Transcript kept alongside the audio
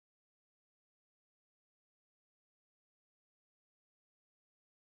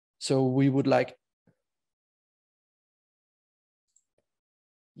So we would like,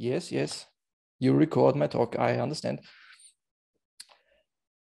 yes, you record my talk, I understand.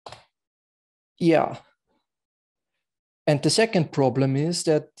 Yeah. And the second problem is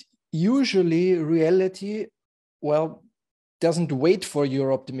that usually reality, well, doesn't wait for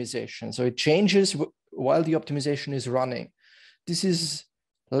your optimization. So it changes while the optimization is running. This is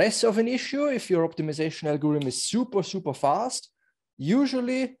less of an issue if your optimization algorithm is super, super fast.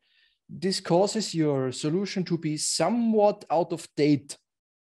 Usually, this causes your solution to be somewhat out of date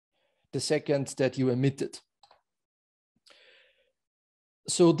the second that you emit it.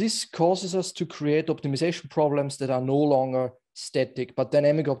 So this causes us to create optimization problems that are no longer static, but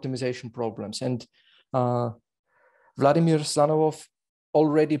dynamic optimization problems. And Vladimir Slanovov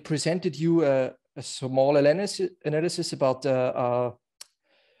already presented you a small analysis about the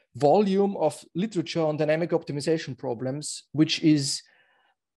volume of literature on dynamic optimization problems, which is,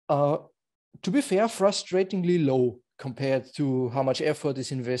 to be fair, frustratingly low compared to how much effort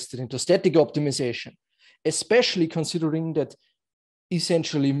is invested into static optimization, especially considering that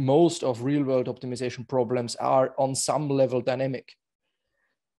essentially most of real-world optimization problems are on some level dynamic.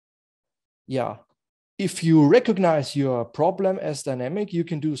 Yeah. If you recognize your problem as dynamic, you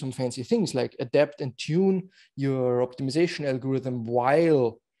can do some fancy things like adapt and tune your optimization algorithm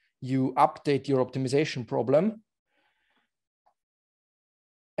while you update your optimization problem.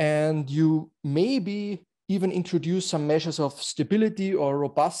 And you maybe even introduce some measures of stability or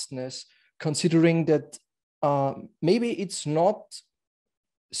robustness, considering that maybe it's not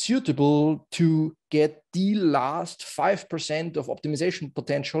suitable to get the last 5% of optimization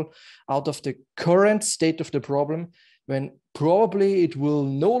potential out of the current state of the problem, when probably it will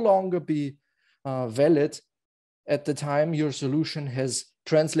no longer be valid at the time your solution has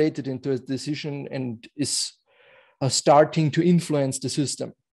translated into a decision and is starting to influence the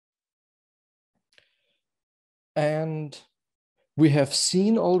system. And we have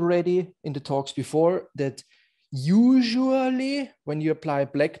seen already in the talks before that usually when you apply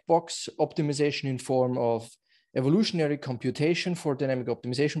black box optimization in form of evolutionary computation for dynamic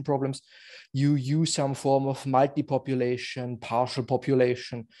optimization problems, you use some form of multi-population, partial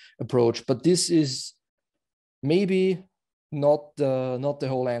population approach. But this is maybe not the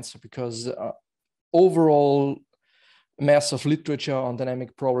whole answer, because overall mass of literature on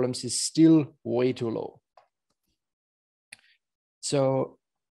dynamic problems is still way too low. So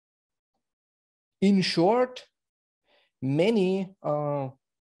in short, many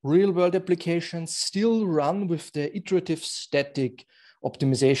real-world applications still run with the iterative static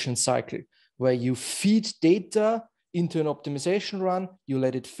optimization cycle, where you feed data into an optimization run, you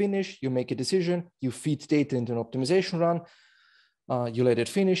let it finish, you make a decision, you feed data into an optimization run, you let it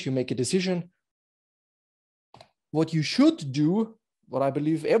finish, you make a decision. What you should do, what I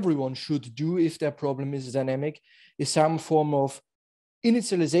believe everyone should do if their problem is dynamic, is some form of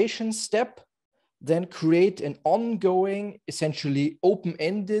initialization step, then create an ongoing, essentially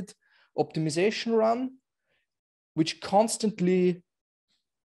open-ended optimization run, which constantly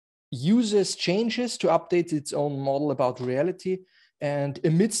uses changes to update its own model about reality and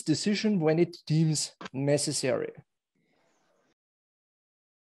emits decision when it deems necessary.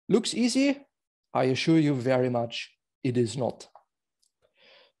 Looks easy? I assure you very much it is not.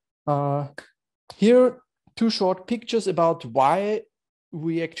 Here, two short pictures about why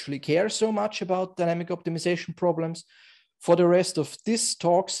we actually care so much about dynamic optimization problems. For the rest of this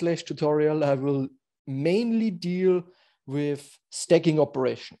talk/tutorial, I will mainly deal with stacking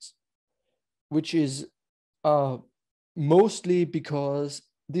operations, which is mostly because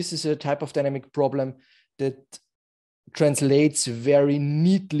this is a type of dynamic problem that translates very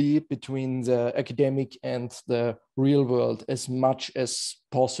neatly between the academic and the real world as much as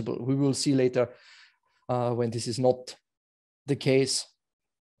possible. We will see later when this is not the case.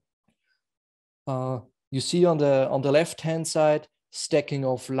 You see on the left-hand side, stacking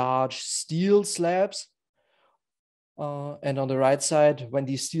of large steel slabs. And on the right side, when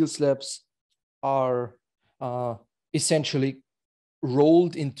these steel slabs are essentially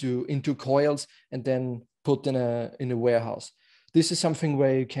rolled into coils and then put in a warehouse. This is something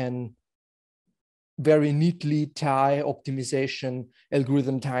where you can very neatly tie optimization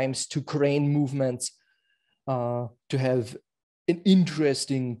algorithm times to crane movements to have an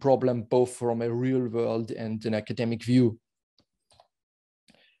interesting problem, both from a real world and an academic view.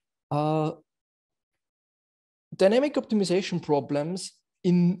 Dynamic optimization problems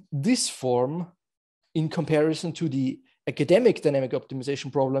in this form, in comparison to the academic dynamic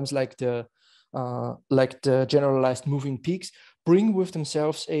optimization problems like the generalized moving peaks, bring with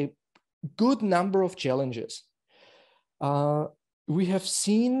themselves a good number of challenges. we have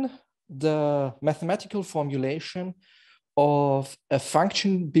seen the mathematical formulation of a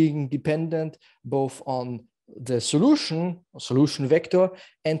function being dependent both on the solution vector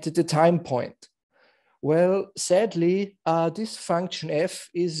and the time point. Well, sadly, this function f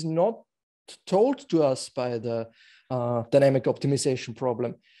is not told to us by the dynamic optimization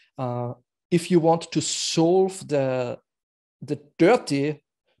problem. If you want to solve the dirty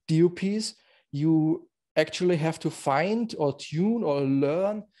DOPs, you actually have to find or tune or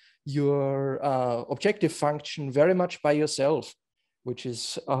learn your objective function very much by yourself, which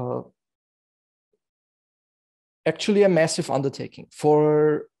is actually a massive undertaking.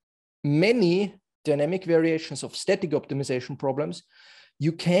 For many dynamic variations of static optimization problems,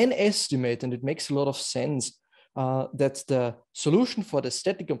 you can estimate, and it makes a lot of sense, that the solution for the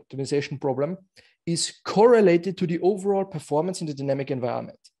static optimization problem is correlated to the overall performance in the dynamic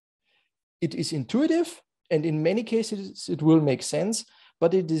environment. It is intuitive, and in many cases it will make sense,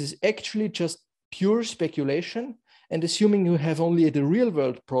 but it is actually just pure speculation. And assuming you have only the real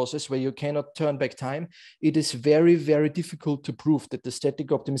world process where you cannot turn back time, it is very, very difficult to prove that the static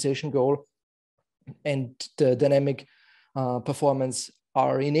optimization goal and the dynamic performance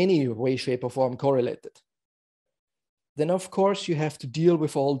are in any way, shape, or form correlated. Then, of course, you have to deal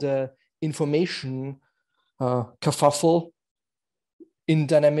with all the information kerfuffle in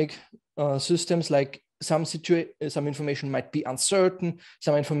dynamic systems, like some information might be uncertain,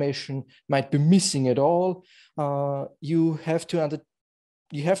 some information might be missing at all. You have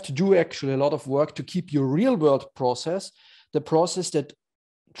to do actually a lot of work to keep your real world process, the process that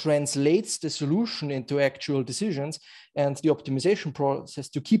translates the solution into actual decisions, and the optimization process,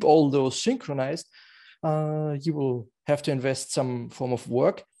 to keep all those synchronized. You will have to invest some form of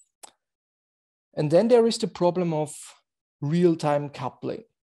work. And then there is the problem of real-time coupling.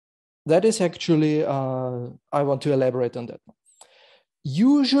 That is actually, I want to elaborate on that.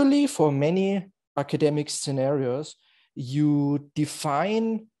 Usually for many academic scenarios, you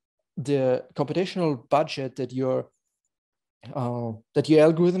define the computational budget that your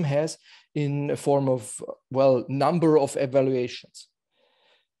algorithm has in a form of, well, number of evaluations.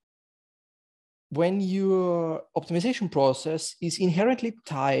 When your optimization process is inherently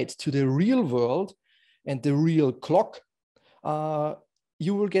tied to the real world and the real clock,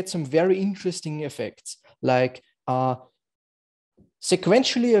 you will get some very interesting effects, like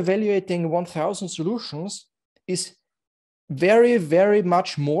sequentially evaluating 1,000 solutions is very, very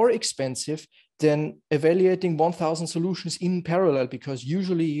much more expensive than evaluating 1,000 solutions in parallel, because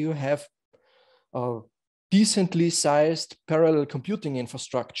usually you have a decently sized parallel computing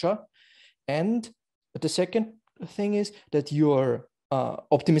infrastructure. And the second thing is that your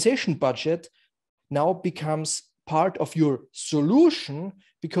optimization budget now becomes part of your solution,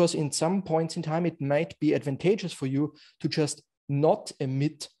 because in some points in time, it might be advantageous for you to just not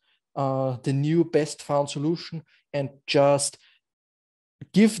emit the new best found solution and just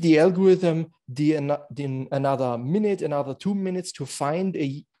give the algorithm another minute, another 2 minutes to find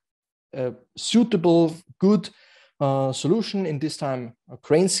a suitable, good solution, in this time a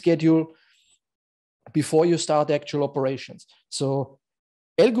crane schedule, before you start actual operations. So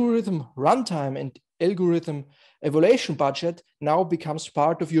algorithm runtime and algorithm evaluation budget now becomes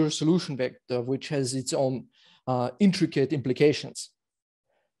part of your solution vector, which has its own intricate implications.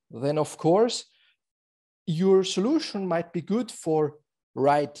 Then, of course, your solution might be good for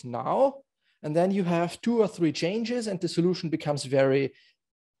right now, and then you have 2 or 3 changes and the solution becomes very,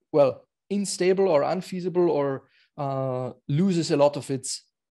 well, unstable or unfeasible, or loses a lot of its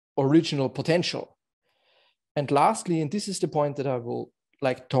original potential. And lastly, and this is the point that I will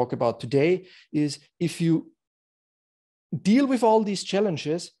like to talk about today, is if you deal with all these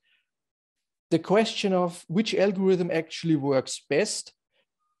challenges, the question of which algorithm actually works best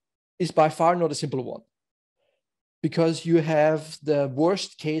is by far not a simple one, because you have the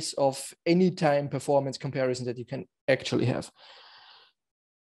worst case of any time performance comparison that you can actually have.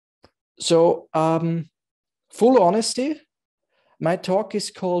 So, full honesty, my talk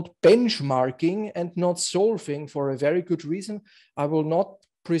is called benchmarking and not solving, for a very good reason. I will not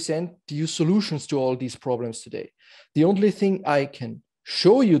present you solutions to all these problems today. The only thing I can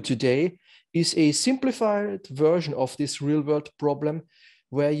show you today is a simplified version of this real-world problem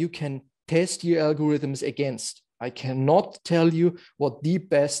where you can test your algorithms against. I cannot tell you what the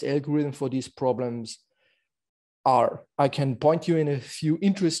best algorithm for these problems are. I can point you in a few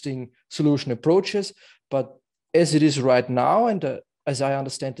interesting solution approaches, but as it is right now, and as I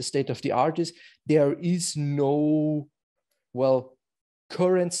understand the state of the art is, there is no, well,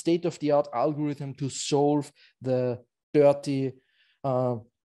 current state-of-the-art algorithm to solve the dirty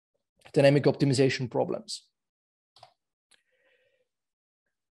dynamic optimization problems.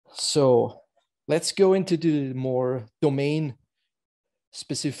 So let's go into the more domain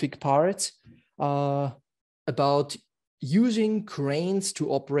specific parts about using cranes to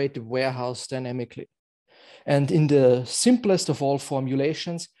operate the warehouse dynamically. And in the simplest of all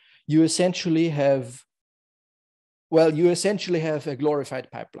formulations, you essentially have a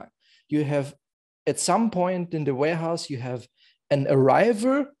glorified pipeline. You have, at some point in the warehouse, you have an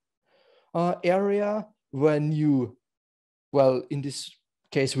arrival area when you, well, in this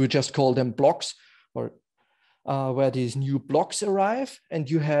case, we just call them blocks, or where these new blocks arrive, and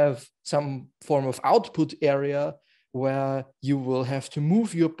you have some form of output area where you will have to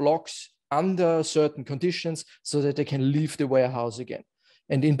move your blocks under certain conditions so that they can leave the warehouse again.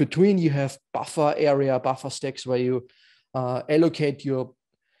 And in between, you have buffer area, buffer stacks where you allocate your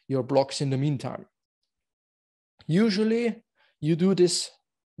blocks in the meantime. Usually, you do this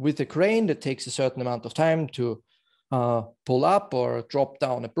with a crane that takes a certain amount of time to pull up or drop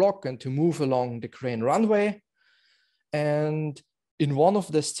down a block and to move along the crane runway. And in one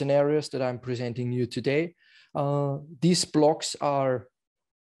of the scenarios that I'm presenting you today, these blocks are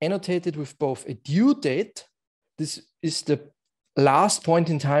annotated with both a due date. This is the last point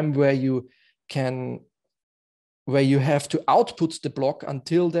in time where you have to output the block.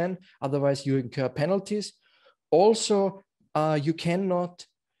 Until then, otherwise you incur penalties. Also, you cannot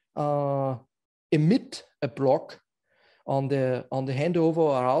emit a block on the handover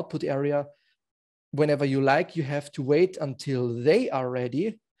or output area whenever you like. You have to wait until they are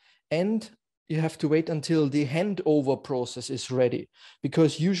ready, and you have to wait until the handover process is ready.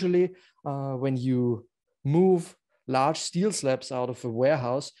 Because usually when you move large steel slabs out of a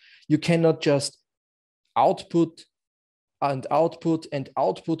warehouse, you cannot just output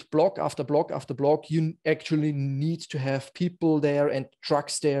block after block after block. You actually need to have people there and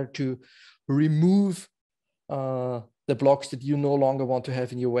trucks there to remove the blocks that you no longer want to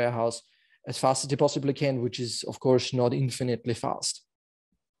have in your warehouse as fast as they possibly can, which is, of course, not infinitely fast.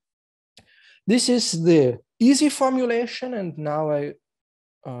 This is the easy formulation, and now I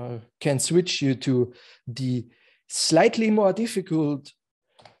can switch you to the slightly more difficult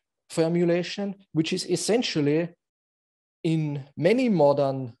formulation, which is essentially in many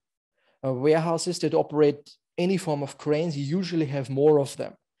modern warehouses that operate any form of cranes, you usually have more of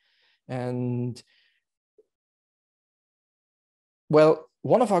them. And well,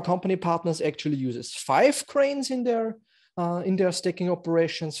 one of our company partners actually uses 5 cranes in their stacking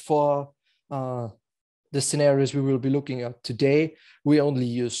operations. For the scenarios we will be looking at today, we only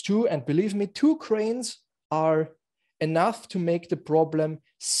use 2. And believe me, 2 cranes are enough to make the problem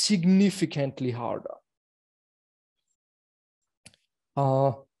significantly harder.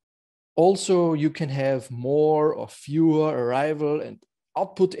 Also, you can have more or fewer arrival and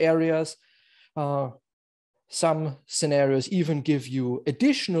output areas. Some scenarios even give you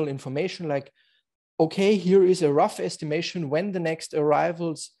additional information like, okay, here is a rough estimation when the next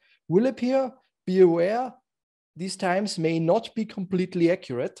arrivals will appear. Be aware, these times may not be completely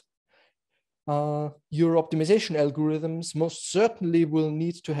accurate. Your optimization algorithms most certainly will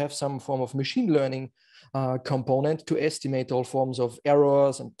need to have some form of machine learning component to estimate all forms of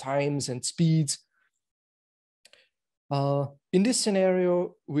errors and times and speeds. In this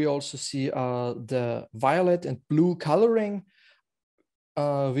scenario, we also see the violet and blue coloring,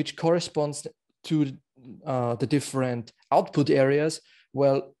 which corresponds to the different output areas.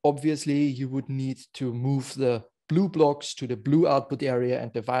 Well, obviously, you would need to move the blue blocks to the blue output area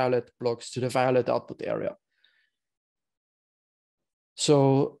and the violet blocks to the violet output area.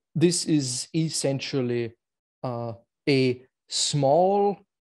 So this is essentially a small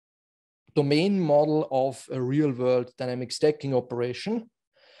domain model of a real-world dynamic stacking operation.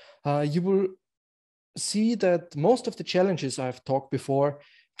 You will see that most of the challenges I've talked before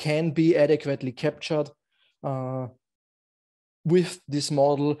can be adequately captured with this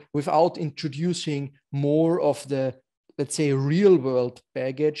model without introducing more of the, let's say, real-world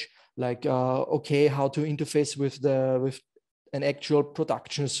baggage, like okay, how to interface with an actual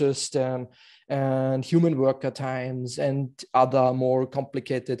production system and human worker times and other more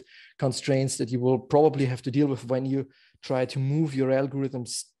complicated constraints that you will probably have to deal with when you try to move your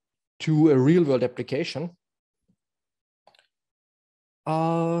algorithms to a real-world application.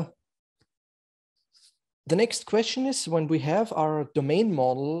 The next question is, when we have our domain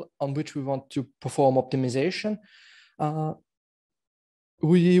model on which we want to perform optimization,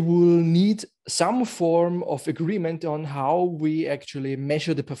 we will need some form of agreement on how we actually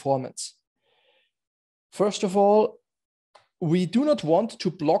measure the performance. First of all, we do not want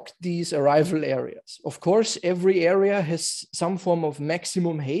to block these arrival areas. Of course, every area has some form of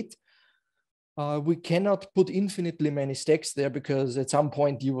maximum height. We cannot put infinitely many stacks there because at some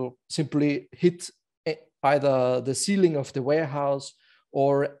point you will simply hit either the ceiling of the warehouse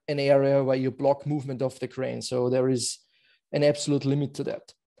or an area where you block movement of the crane. So there is an absolute limit to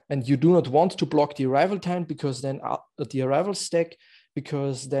that. And you do not want to block the arrival time because then the arrival stack,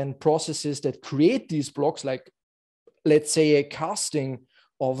 because then processes that create these blocks, like let's say a casting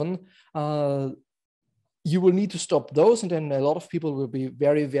oven, you will need to stop those, and then a lot of people will be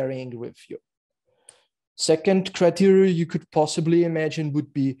very, very angry with you. Second criteria you could possibly imagine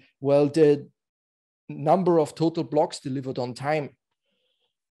would be, well, the number of total blocks delivered on time.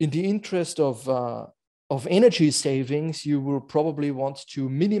 In the interest of energy savings, you will probably want to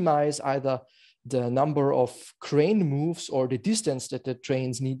minimize either the number of crane moves or the distance that the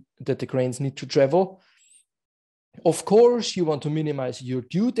cranes need to travel. Of course, you want to minimize your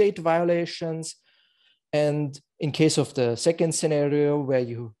due date violations. And in case of the second scenario where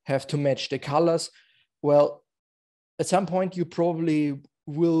you have to match the colors, well, at some point you probably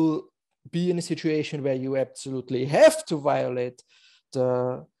will be in a situation where you absolutely have to violate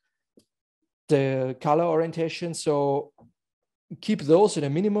the color orientation. So keep those at a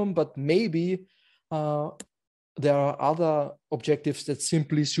minimum, but maybe there are other objectives that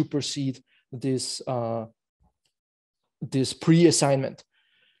simply supersede this pre-assignment.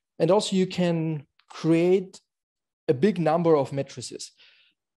 And also you can create a big number of matrices.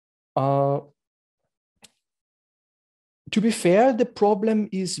 To be fair, the problem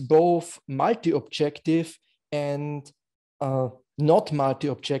is both multi-objective and not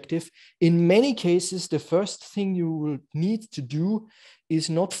multi-objective. In many cases, the first thing you will need to do is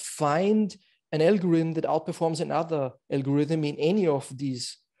not find an algorithm that outperforms another algorithm in any of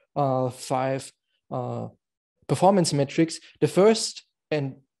these 5 performance metrics. The first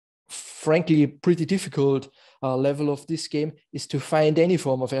and frankly pretty difficult level of this game is to find any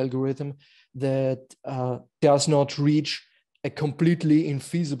form of algorithm that does not reach a completely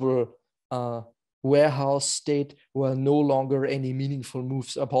infeasible warehouse state where no longer any meaningful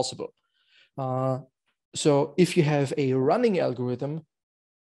moves are possible. So if you have a running algorithm,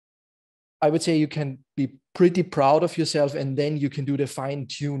 I would say you can be pretty proud of yourself, and then you can do the fine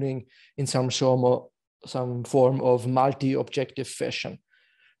tuning in some form of multi-objective fashion.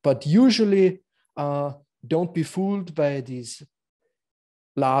 But usually don't be fooled by these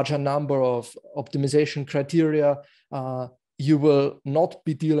larger number of optimization criteria. You will not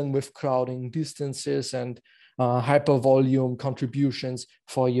be dealing with crowding distances and hyper volume contributions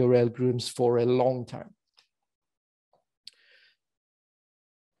for your algorithms for a long time.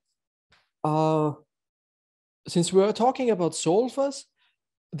 Since we're talking about solvers,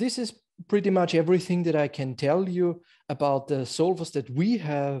 this is pretty much everything that I can tell you about the solvers that we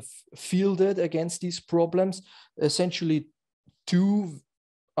have fielded against these problems. Essentially, 2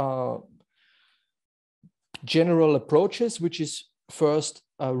 general approaches, which is first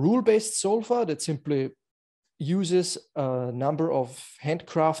a rule-based solver that simply uses a number of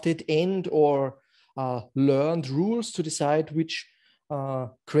handcrafted and or learned rules to decide which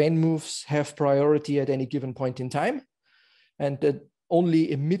crane moves have priority at any given point in time, and that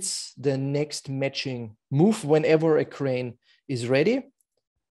only emits the next matching move whenever a crane is ready.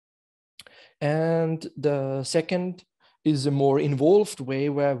 And the second is a more involved way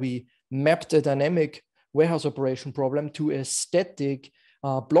where we mapped a dynamic warehouse operation problem to a static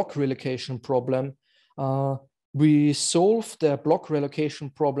block relocation problem. We solved the block relocation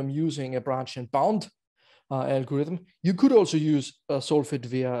problem using a branch and bound algorithm. You could also solve it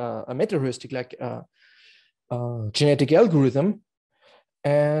via a meta heuristic, like a genetic algorithm.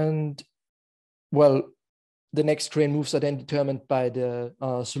 And well, the next crane moves are then determined by the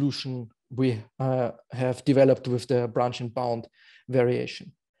solution we have developed with the branch and bound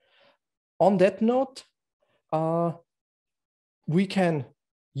variation. On that note, we can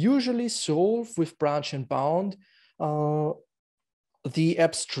usually solve with branch and bound the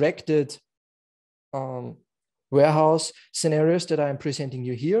abstracted warehouse scenarios that I'm presenting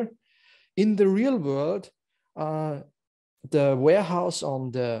you here. In the real world, the warehouse on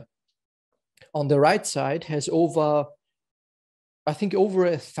the right side has over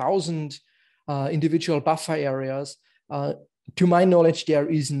 1,000 individual buffer areas. To my knowledge, there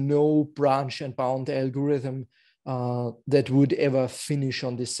is no branch and bound algorithm that would ever finish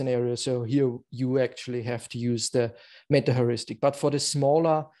on this scenario. So here you actually have to use the meta heuristic. But for the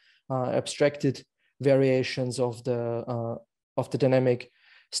smaller abstracted variations of the dynamic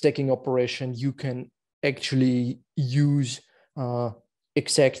stacking operation, you can actually use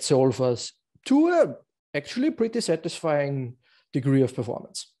exact solvers to a actually pretty satisfying degree of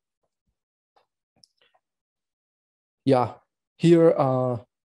performance. Yeah, here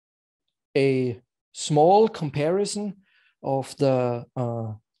a small comparison of the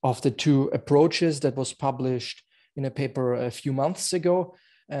two approaches that was published in a paper a few months ago.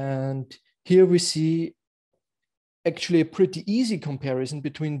 And here we see actually a pretty easy comparison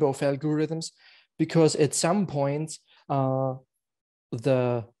between both algorithms, because at some points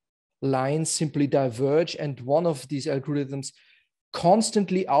the lines simply diverge and one of these algorithms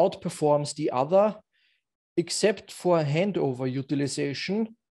constantly outperforms the other, except for handover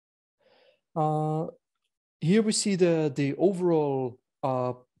utilization. Here we see the overall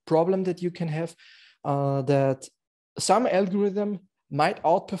problem that you can have, that some algorithm might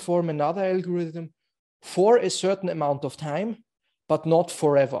outperform another algorithm for a certain amount of time, but not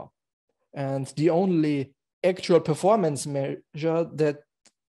forever. And the only actual performance measure that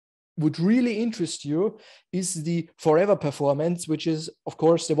would really interest you is the forever performance, which is, of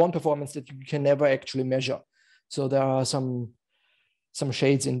course, the one performance that you can never actually measure. So there are some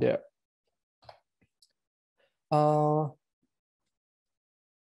shades in there.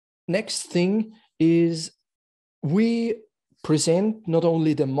 Next thing is we present not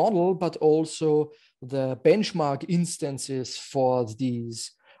only the model, but also the benchmark instances for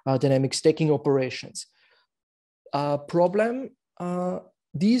these dynamic stacking operations.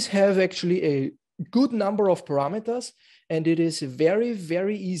 These have actually a good number of parameters, and it is very,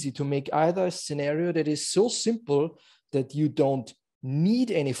 very easy to make either a scenario that is so simple that you don't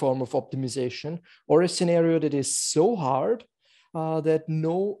need any form of optimization, or a scenario that is so hard that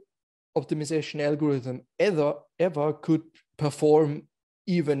no optimization algorithm ever could perform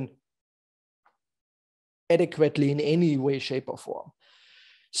even adequately in any way, shape, or form.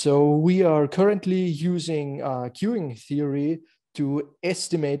 So we are currently using queuing theory to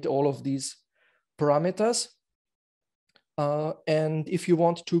estimate all of these parameters. And if you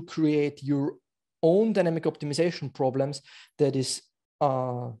want to create your own dynamic optimization problems that is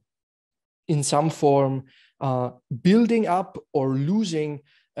in some form building up or losing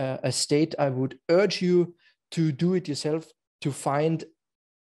a state, I would urge you to do it yourself, to find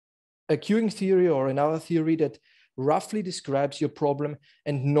a queuing theory or another theory that roughly describes your problem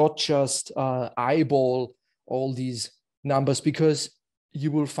and not just eyeball all these numbers, because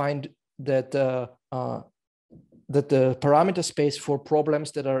you will find that that the parameter space for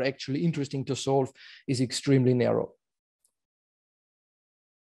problems that are actually interesting to solve is extremely narrow.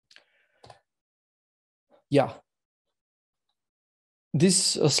 Yeah.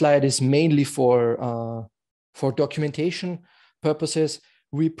 This slide is mainly for documentation purposes.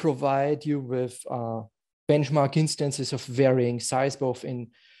 We provide you with benchmark instances of varying size, both in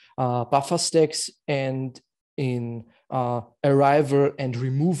buffer stacks and in arriver and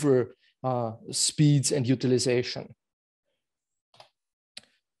remover speeds and utilization.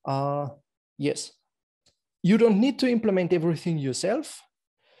 Yes, you don't need to implement everything yourself.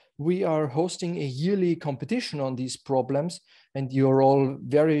 We are hosting a yearly competition on these problems, and you're all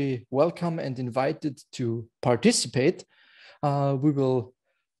very welcome and invited to participate. We will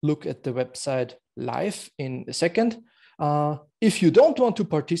look at the website live in a second. If you don't want to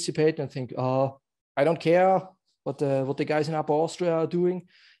participate and think, I don't care what the guys in Upper Austria are doing,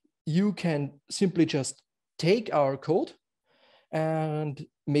 you can simply just take our code and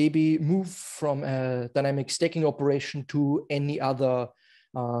maybe move from a dynamic stacking operation to any other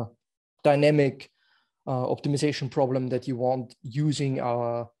dynamic optimization problem that you want using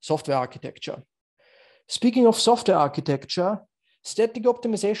our software architecture. Speaking of software architecture, static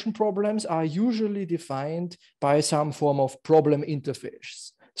optimization problems are usually defined by some form of problem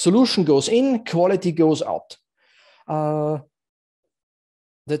interface. Solution goes in, quality goes out.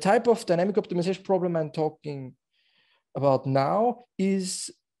 The type of dynamic optimization problem I'm talking about now is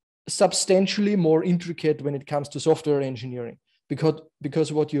substantially more intricate when it comes to software engineering,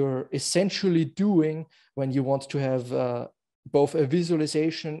 because what you're essentially doing when you want to have both a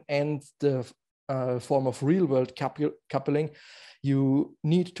visualization and the form of real-world coupling, you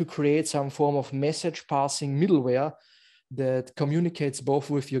need to create some form of message passing middleware that communicates both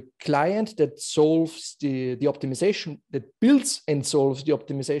with your client that solves the optimization, that builds and solves the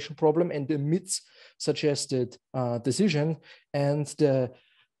optimization problem and emits suggested decision, and the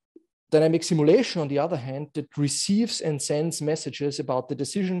dynamic simulation, on the other hand, that receives and sends messages about the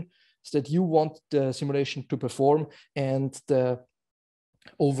decisions that you want the simulation to perform and the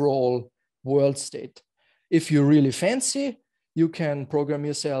overall world state. If you're really fancy, you can program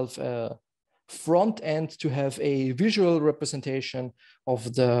yourself a front end to have a visual representation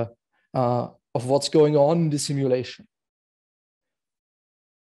of the of what's going on in the simulation.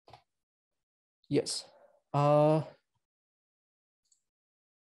 Yes. I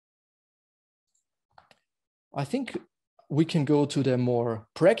think we can go to the more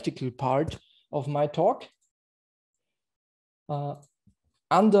practical part of my talk.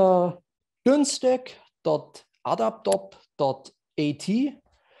 Under dunstack.adapt.at,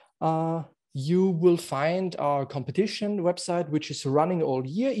 you will find our competition website, which is running all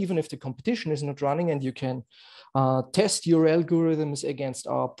year, even if the competition is not running, and you can test your algorithms against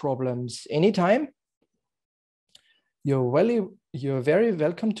our problems anytime. You're very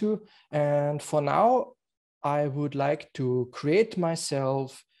welcome to. And for now, I would like to create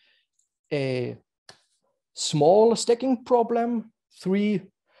myself a small stacking problem, 3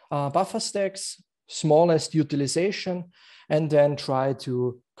 buffer stacks, smallest utilization, and then try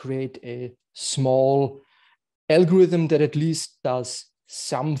to create a small algorithm that at least does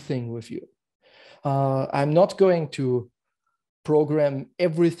something with you. I'm not going to program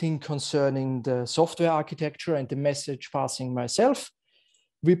everything concerning the software architecture and the message passing myself.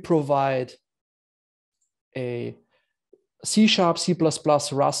 We provide a C#, C++,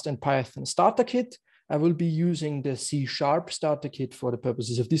 Rust, and Python starter kit. I will be using the C# starter kit for the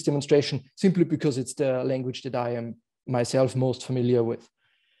purposes of this demonstration, simply because it's the language that I am myself most familiar with.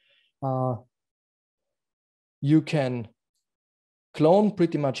 You can clone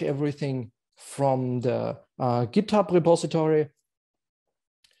pretty much everything from the GitHub repository,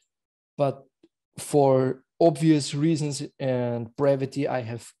 but for obvious reasons and brevity, I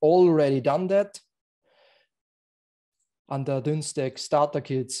have already done that. Under Dunstack starter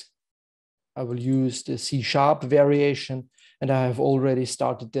kits, I will use the C# variation, and I have already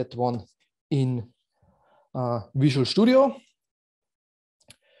started that one in Visual Studio.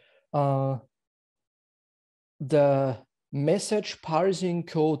 The message parsing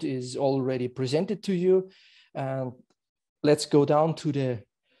code is already presented to you, and let's go down to the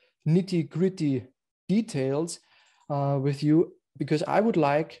nitty-gritty details with you, because I would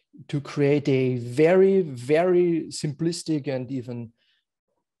like to create a very, very simplistic and even,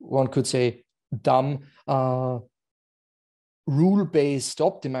 one could say, dumb rule-based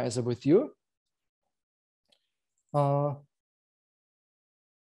optimizer with you.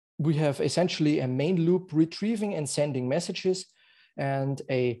 We have essentially a main loop retrieving and sending messages, and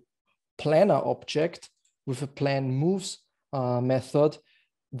a planner object with a plan moves method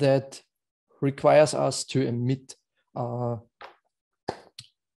that requires us to emit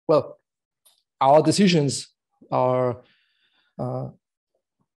well, our decisions are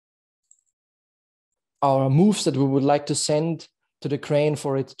our moves that we would like to send to the crane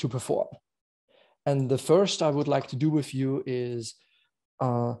for it to perform. And the first I would like to do with you is,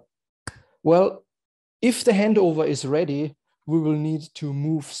 well, if the handover is ready, we will need to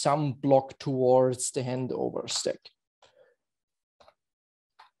move some block towards the handover stack.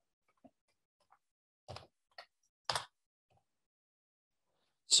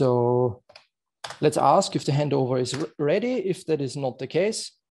 So let's ask if the handover is ready. If that is not the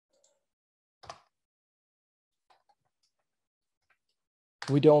case,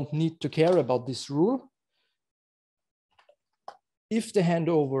 we don't need to care about this rule. If the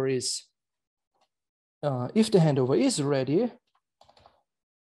handover is ready,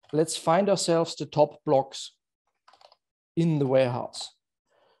 let's find ourselves the top blocks in the warehouse.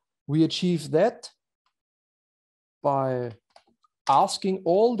 We achieve that by asking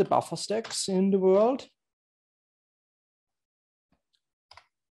all the buffer stacks in the world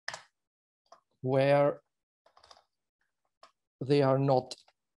where they are not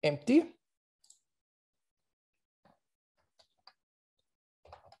empty.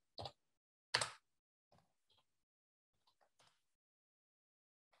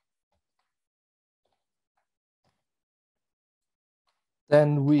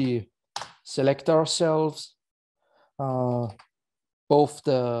 Then we select ourselves both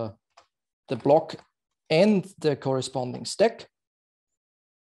the block and the corresponding stack.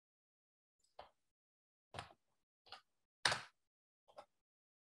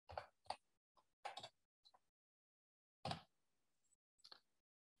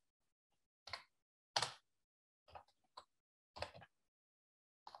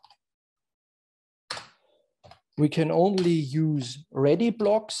 We can only use ready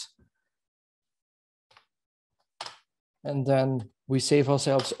blocks, and then we save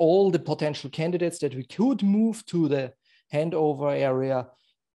ourselves all the potential candidates that we could move to the handover area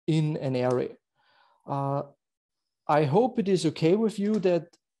in an array. I hope it is okay with you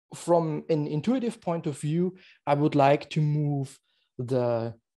that from an intuitive point of view, I would like to move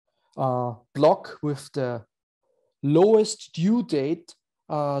the block with the lowest due date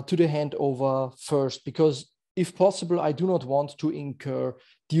to the handover first, because if possible, I do not want to incur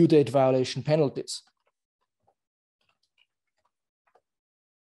due date violation penalties.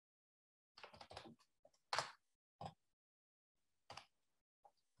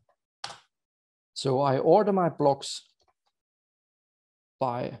 So I order my blocks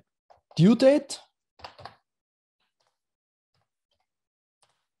by due date.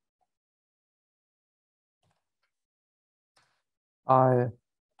 I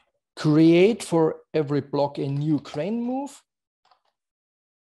create for every block a new crane move.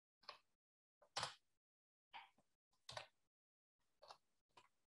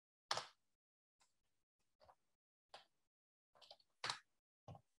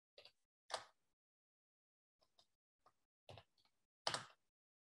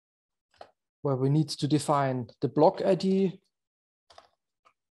 Where we need to define the block ID,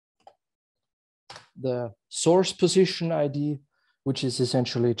 the source position ID, which is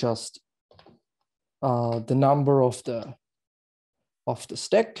essentially just the number of the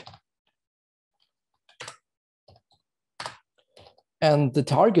stack, and the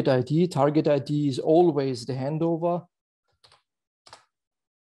target ID. Target ID is always the handover.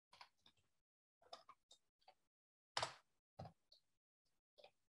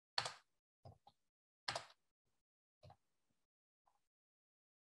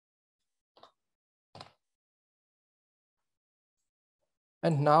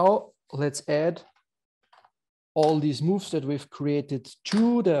 And now let's add all these moves that we've created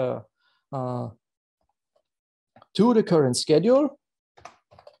to the current schedule.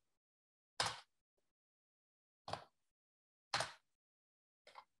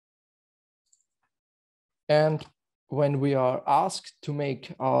 And when we are asked to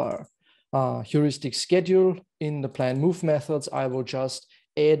make our heuristic schedule in the plan move methods, I will just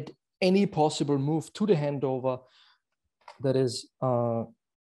add any possible move to the handover that is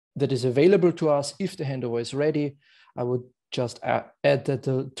available to us. If the handover is ready, I would just add that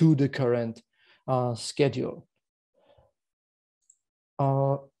to the current schedule.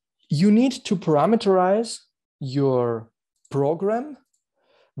 You need to parameterize your program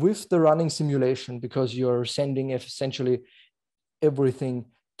with the running simulation, because you're sending essentially everything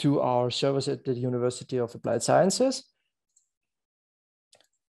to our servers at the University of Applied Sciences.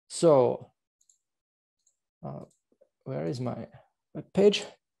 So where is my web page?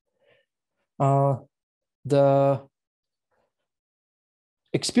 The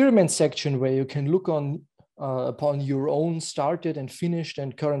experiment section, where you can look on upon your own started and finished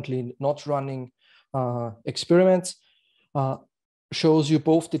and currently not running experiments, shows you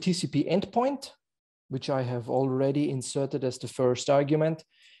both the TCP endpoint, which I have already inserted as the first argument,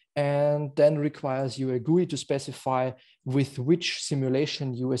 and then requires you a GUI to specify with which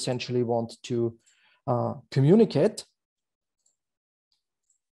simulation you essentially want to communicate.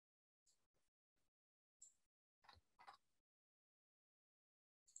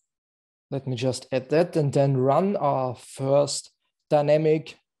 Let me just add that and then run our first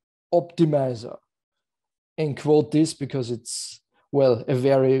dynamic optimizer. And quote this because it's, well, a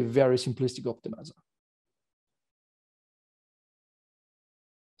very, very simplistic optimizer.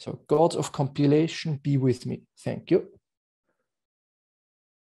 So gods of compilation, be with me. Thank you.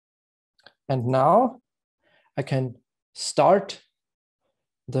 And now I can start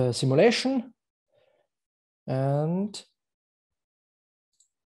the simulation and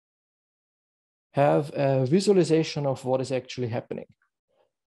have a visualization of what is actually happening.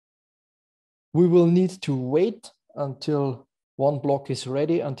 We will need to wait until one block is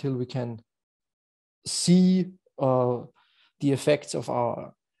ready, until we can see the effects of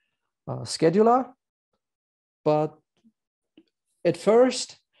our scheduler. But at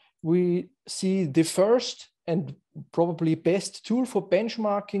first, we see the first and probably best tool for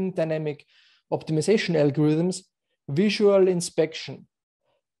benchmarking dynamic optimization algorithms, visual inspection.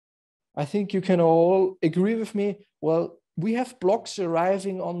 I think you can all agree with me. Well, we have blocks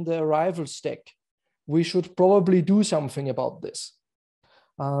arriving on the arrival stack. We should probably do something about this.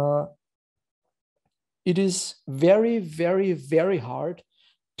 It is very, very, very hard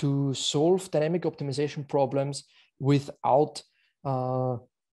to solve dynamic optimization problems without,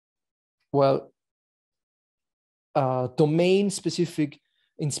 domain-specific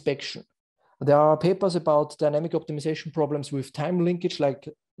inspection. There are papers about dynamic optimization problems with time linkage, like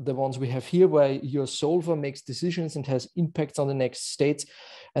the ones we have here, where your solver makes decisions and has impacts on the next states.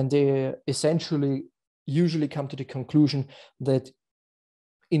 And they essentially usually come to the conclusion that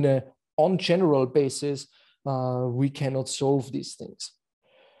on general basis, we cannot solve these things.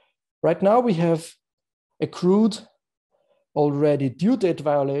 Right now, we have accrued already due date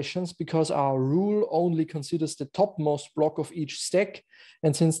violations because our rule only considers the topmost block of each stack.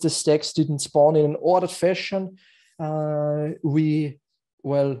 And since the stacks didn't spawn in an ordered fashion, we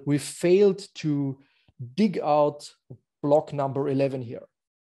failed to dig out block number 11 here.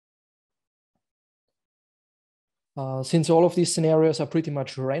 Since all of these scenarios are pretty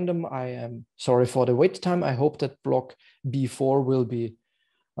much random, I am sorry for the wait time. I hope that block B4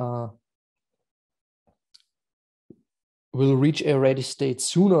 will reach a ready state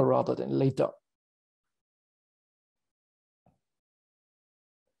sooner rather than later.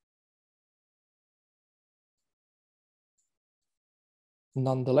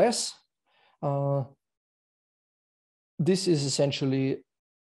 Nonetheless, this is essentially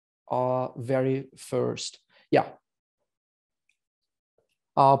our very first,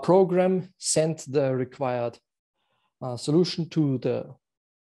 our program sent the required solution to the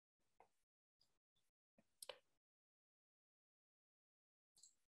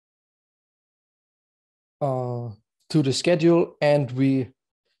schedule, and we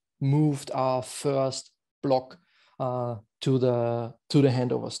moved our first block to the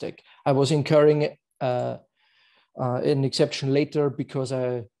handover stack. I was incurring an exception later because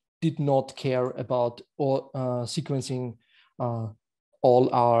I did not care about sequencing all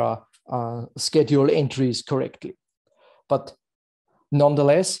our schedule entries correctly. But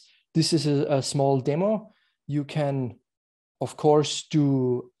nonetheless, this is a small demo. You can, of course,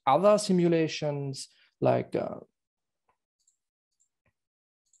 do other simulations like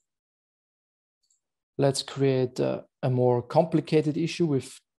let's create a more complicated issue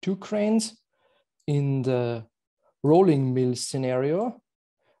with 2 cranes in the rolling mill scenario.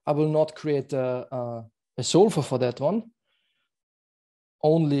 I will not create a solver for that one,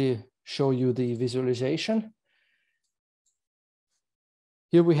 only show you the visualization.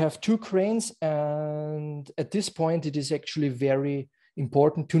 Here we have 2 cranes, and at this point it is actually very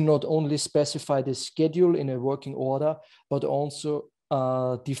important to not only specify the schedule in a working order, but also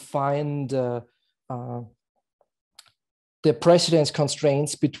define the precedence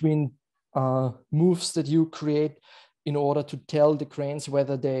constraints between moves that you create in order to tell the cranes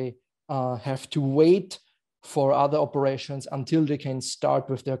whether they have to wait for other operations until they can start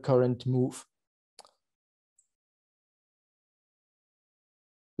with their current move.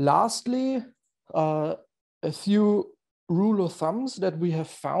 Lastly, a few rule of thumbs that we have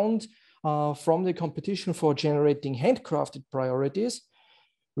found from the competition for generating handcrafted priorities,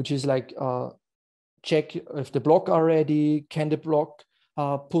 which is like check if the block are ready, can the block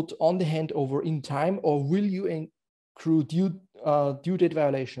put on the handover in time, or will you accrue due date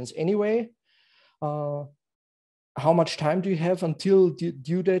violations anyway? How much time do you have until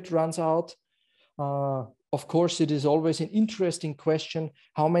due date runs out? Of course, it is always an interesting question,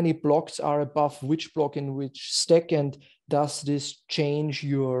 how many blocks are above which block in which stack, and does this change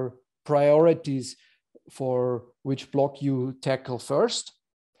your priorities for which block you tackle first?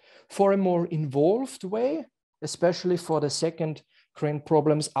 For a more involved way, especially for the second crane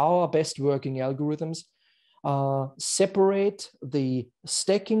problems, our best working algorithms separate the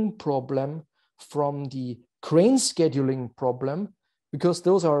stacking problem from the crane scheduling problem, because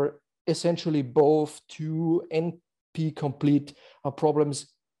those are essentially both 2 NP complete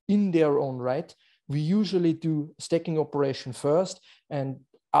problems in their own right. We usually do stacking operation first, and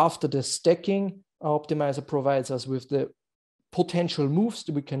after the stacking, our optimizer provides us with the potential moves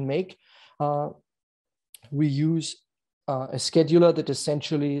that we can make. We use a scheduler that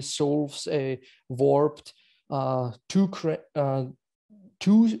essentially solves a warped two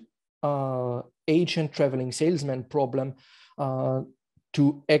agent traveling salesman problem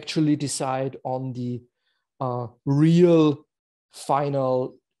to actually decide on the real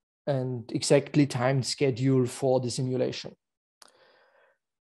final and exactly timed schedule for the simulation.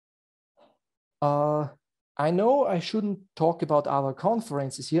 I know I shouldn't talk about other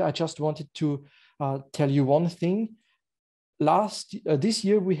conferences here. I just wanted to tell you one thing. This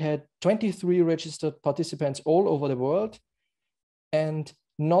year we had 23 registered participants all over the world, and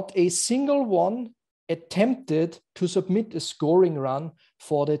not a single one attempted to submit a scoring run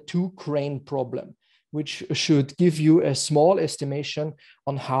for the 2 crane problem, which should give you a small estimation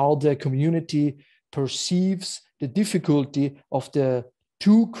on how the community perceives the difficulty of the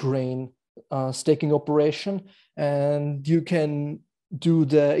 2 crane stacking operation. And you can do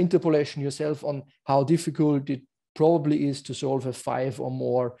the interpolation yourself on how difficult it probably is to solve a 5 or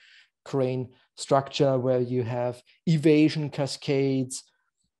more crane structure where you have evasion cascades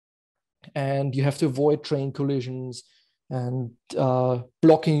and you have to avoid train collisions and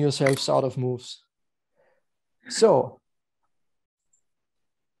blocking yourselves out of moves. So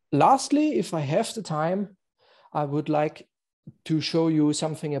lastly, if I have the time, I would like to show you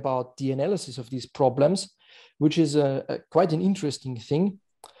something about the analysis of these problems, which is quite an interesting thing.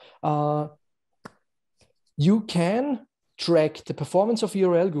 You can track the performance of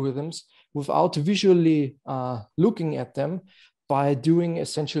your algorithms without visually looking at them by doing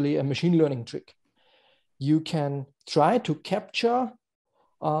essentially a machine learning trick. you can try to capture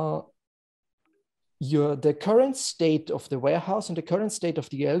the current state of the warehouse and the current state of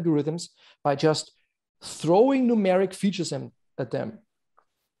the algorithms by just throwing numeric features at them.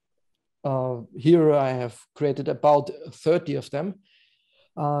 Here I have created about 30 of them.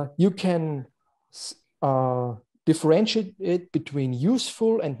 You can differentiate it between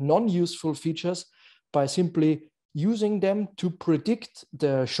useful and non-useful features by simply using them to predict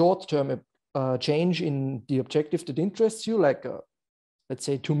the short-term change in the objective that interests you, like let's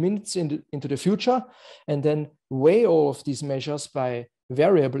say 2 minutes into the future, and then weigh all of these measures by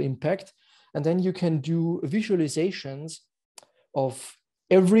variable impact. And then you can do visualizations of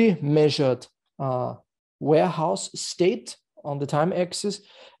every measured warehouse state on the time axis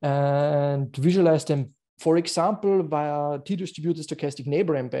and visualize them, for example, via t-distributed stochastic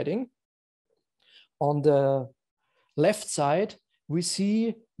neighbor embedding. On the left side, we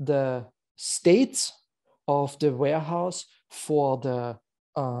see the states of the warehouse for the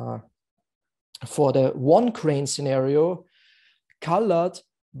one crane scenario, colored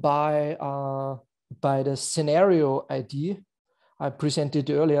by the scenario ID I presented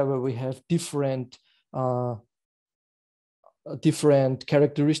earlier, where we have different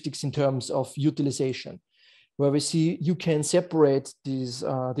characteristics in terms of utilization, where we see you can separate these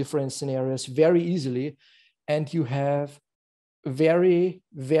different scenarios very easily, and you have very,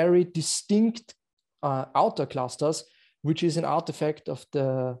 very distinct outer clusters, which is an artifact of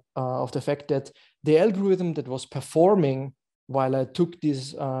the fact that the algorithm that was performing while I took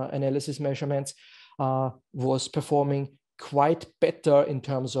these analysis measurements was performing quite better in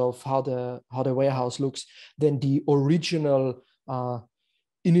terms of how the warehouse looks than the original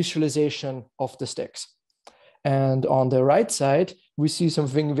initialization of the stacks. And on the right side, we see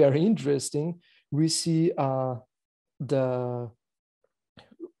something very interesting. We see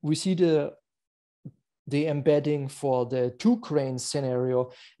the embedding for the 2 crane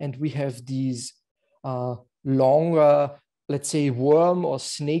scenario, and we have these longer, let's say, worm or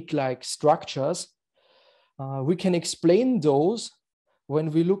snake-like structures. We can explain those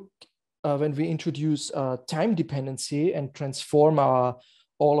when we introduce time dependency and transform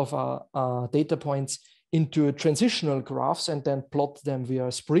all of our data points into transitional graphs and then plot them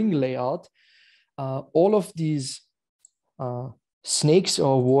via spring layout. All of these snakes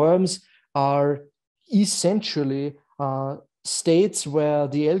or worms are essentially states where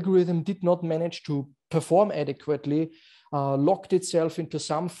the algorithm did not manage to perform adequately, locked itself into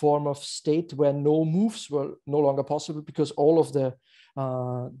some form of state where no moves were no longer possible because all of the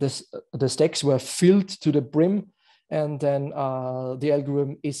stacks were filled to the brim, and then the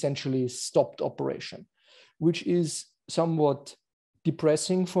algorithm essentially stopped operation, which is somewhat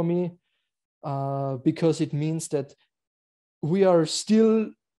depressing for me because it means that we are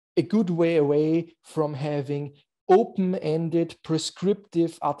still a good way away from having open-ended,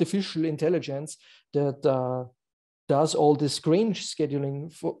 prescriptive artificial intelligence that does all this range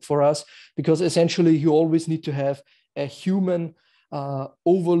scheduling for us, because essentially you always need to have a human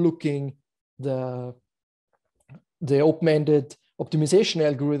overlooking the open-ended optimization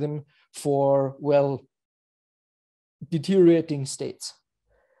algorithm for, well, deteriorating states.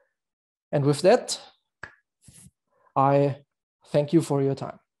 And with that, I thank you for your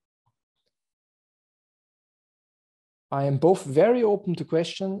time. I am both very open to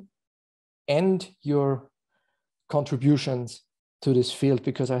question and your contributions to this field,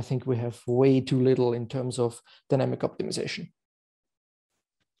 because I think we have way too little in terms of dynamic optimization.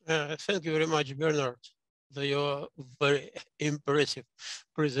 Thank you very much, Bernhard, for your very impressive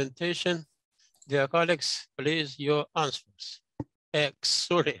presentation. Dear colleagues, please, your answers.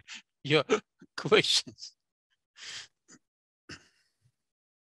 Sorry, your questions.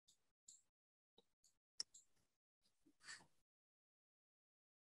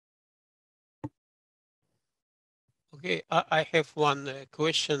 Okay, I have one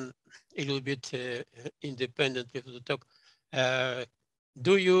question, a little bit independently of the talk.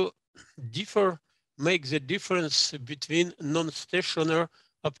 Do you make the difference between non-stationary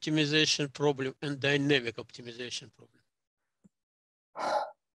optimization problem and dynamic optimization problem?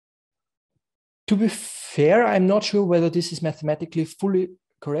 To be fair, I'm not sure whether this is mathematically fully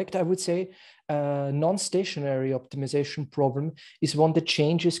correct. I would say non-stationary optimization problem is one that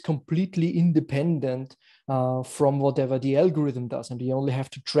changes completely independent from whatever the algorithm does, and you only have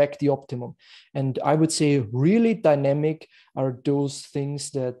to track the optimum. And I would say really dynamic are those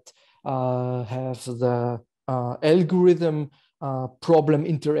things that have the algorithm problem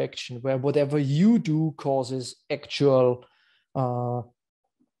interaction, where whatever you do causes actual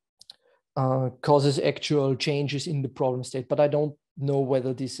changes in the problem state. But I don't know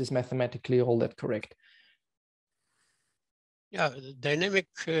whether this is mathematically all that correct. Yeah, the dynamic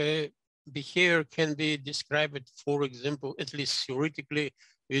behavior can be described, for example, at least theoretically,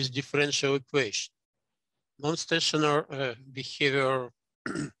 with differential equation. Non-stationary behavior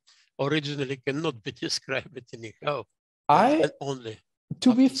originally cannot be described anyhow, and only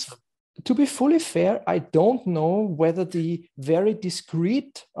to be after some. to be fully fair, I don't know whether the very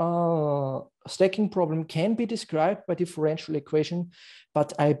discrete stacking problem can be described by differential equation,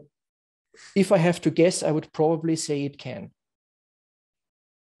 but if I have to guess, I would probably say it can.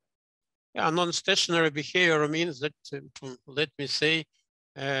 Yeah, non-stationary behavior means that, let me say,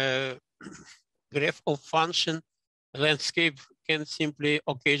 graph of function landscape can simply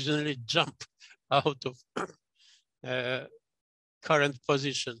occasionally jump out of current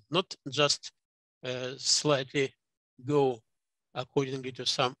position, not just slightly go accordingly to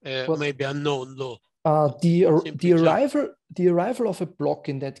some maybe unknown law. The arrival of a block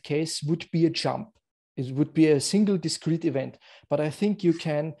in that case would be a jump. It would be a single discrete event. But I think you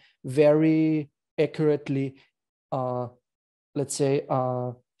can very accurately, let's say,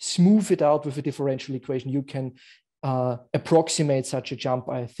 smooth it out with a differential equation. You can approximate such a jump,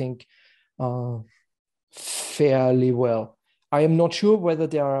 I think, fairly well. I am not sure whether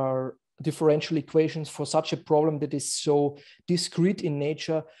there are differential equations for such a problem that is so discrete in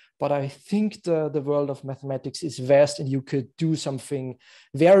nature, but I think the world of mathematics is vast and you could do something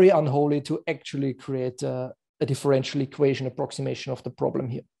very unholy to actually create a differential equation approximation of the problem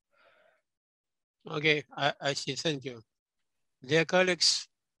here. Okay, I see, thank you. Dear colleagues,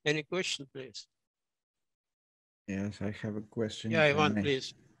 any question, please? Yes, I have a question. Yeah, Ivan,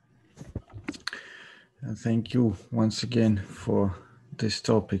 please. Thank you once again for this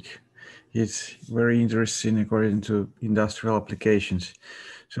topic. It's very interesting according to industrial applications.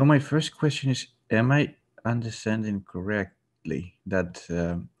 So my first question is, am I understanding correctly that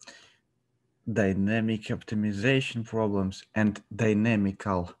dynamic optimization problems and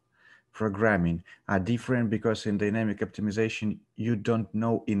dynamical programming are different because in dynamic optimization, you don't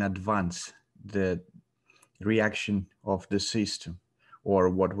know in advance the reaction of the system or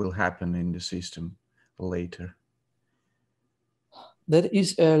what will happen in the system later? That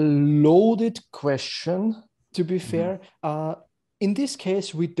is a loaded question, to be fair. In this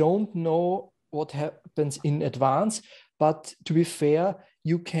case, we don't know what happens in advance, but to be fair,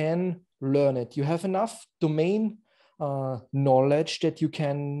 you can learn it. You have enough domain knowledge that you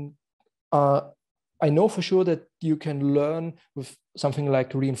can, I know for sure that you can learn with something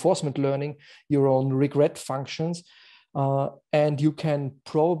like reinforcement learning, your own regret functions, and you can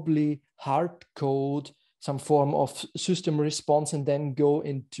probably hard code some form of system response and then go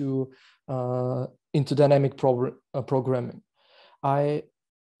into dynamic programming.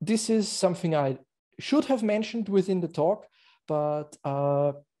 This is something I should have mentioned within the talk, but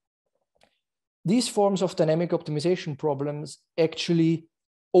these forms of dynamic optimization problems actually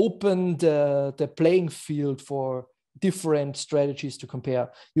open the playing field for different strategies to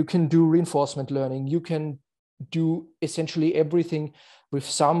compare. You can do reinforcement learning. You can do essentially everything with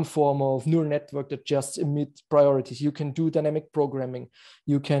some form of neural network that just emit priorities. You can do dynamic programming.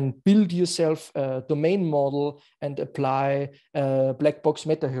 You can build yourself a domain model and apply a black box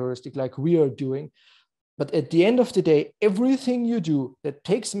meta heuristic like we are doing. But at the end of the day, everything you do that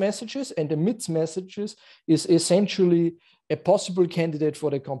takes messages and emits messages is essentially a possible candidate for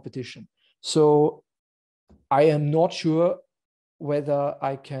the competition. So I am not sure whether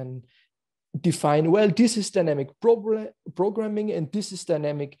I can define, well, this is dynamic programming and this is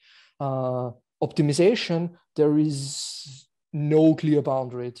dynamic optimization. There is no clear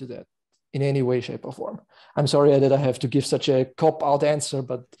boundary to that in any way, shape, or form. I'm sorry that I have to give such a cop-out answer,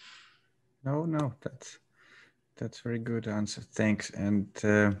 but no, that's very good answer. Thanks. And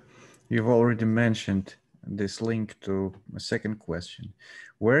you've already mentioned this link to a second question.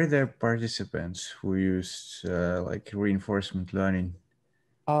 Were there participants who used like reinforcement learning?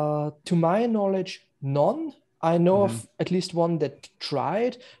 To my knowledge, none. I know of at least one that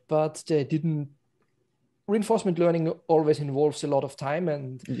tried, but they didn't. Reinforcement learning always involves a lot of time,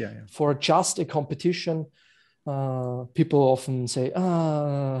 and for just a competition, people often say,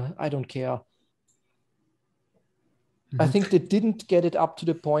 I don't care. I think they didn't get it up to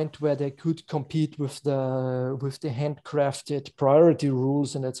the point where they could compete with the handcrafted priority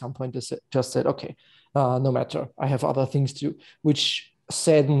rules, and at some point they just said, okay, no matter, I have other things to do, which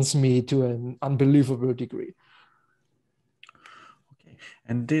saddens me to an unbelievable degree. Okay,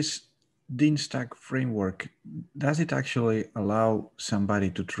 and this DIN-stack framework, does it actually allow somebody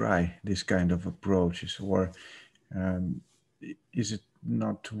to try this kind of approaches, or is it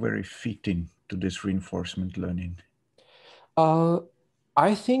not very fitting to this reinforcement learning?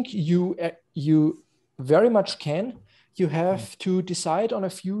 I think you very much can. you have to decide on a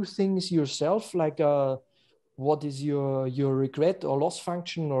few things yourself, like what is your regret or loss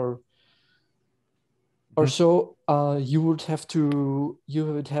function, or so you would have to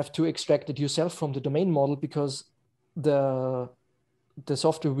extract it yourself from the domain model, because the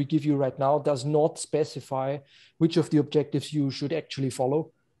software we give you right now does not specify which of the objectives you should actually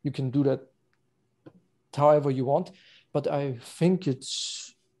follow. You can do that however you want, but I think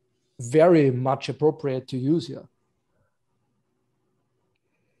it's very much appropriate to use here.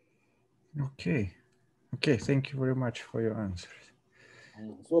 Okay. Okay, thank you very much for your answers.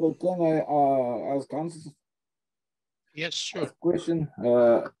 So can I ask answers? Yes, sure. Question,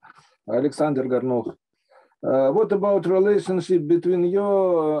 Alexander Garnov. What about relationship between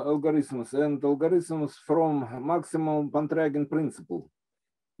your algorithms and algorithms from maximum Pantragen principle,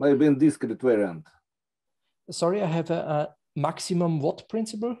 maybe in discrete variant? Sorry, I have a maximum what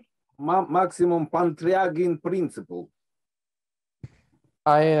principle? Maximum Pantragen principle.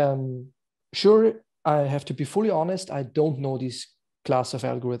 I am sure, I have to be fully honest, I don't know this class of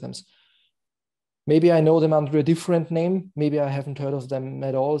algorithms. Maybe I know them under a different name. Maybe I haven't heard of them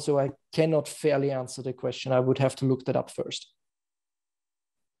at all. So I cannot fairly answer the question. I would have to look that up first.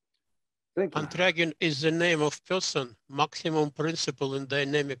 Thank you. Pantragen is the name of person. Maximum principle in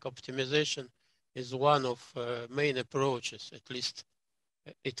dynamic optimization is one of main approaches, at least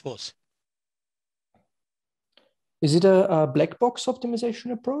it was. Is it a black box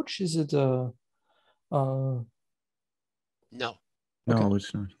optimization approach? Is it a... No. No, Okay.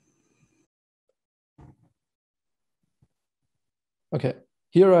 it's not. Okay,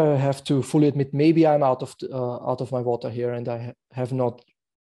 here I have to fully admit, maybe I'm out of my water here, and I have not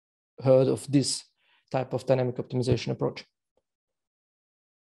heard of this type of dynamic optimization approach.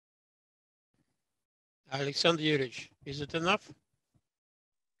 Alexander Yurich, is it enough?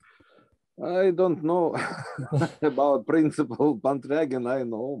 I don't know about principle Pantragen. I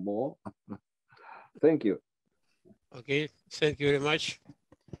know more. Thank you. Okay, thank you very much.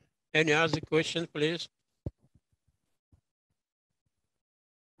 Any other question, please?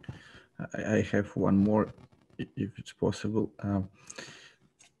 I have one more, if it's possible.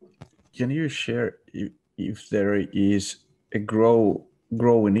 Can you share if there is a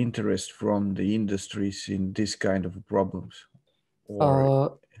growing interest from the industries in this kind of problems?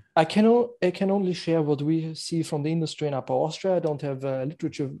 Or... I can only share what we see from the industry in Upper Austria. I don't have a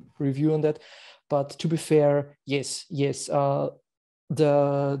literature review on that, but to be fair, yes.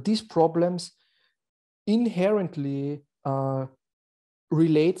 These problems inherently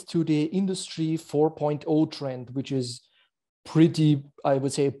relate to the industry 4.0 trend, which is pretty, I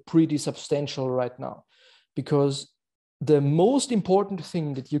would say, pretty substantial right now, because the most important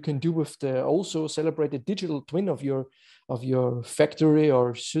thing that you can do with the also celebrated digital twin of your factory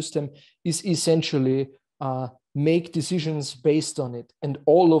or system is essentially make decisions based on it. And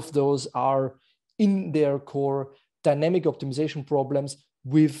all of those are in their core dynamic optimization problems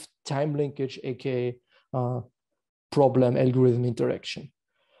with time linkage, aka problem algorithm interaction.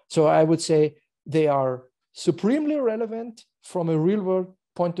 So I would say they are supremely relevant from a real world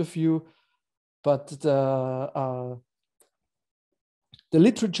point of view, but the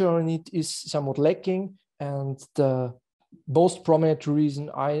literature on it is somewhat lacking, and the most prominent reason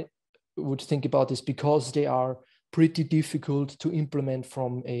I would think about is because they are pretty difficult to implement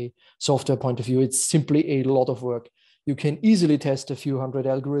from a software point of view. It's simply a lot of work. You can easily test a few hundred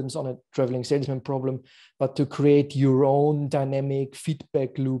algorithms on a traveling salesman problem, but to create your own dynamic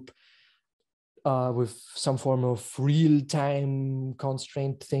feedback loop with some form of real-time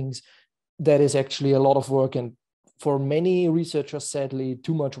constraint things, that is actually a lot of work, and for many researchers, sadly,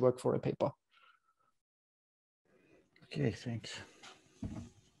 too much work for a paper. Okay, thanks.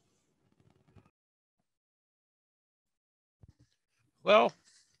 Well,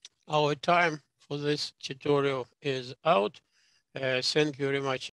 our time for this tutorial is out. Thank you very much,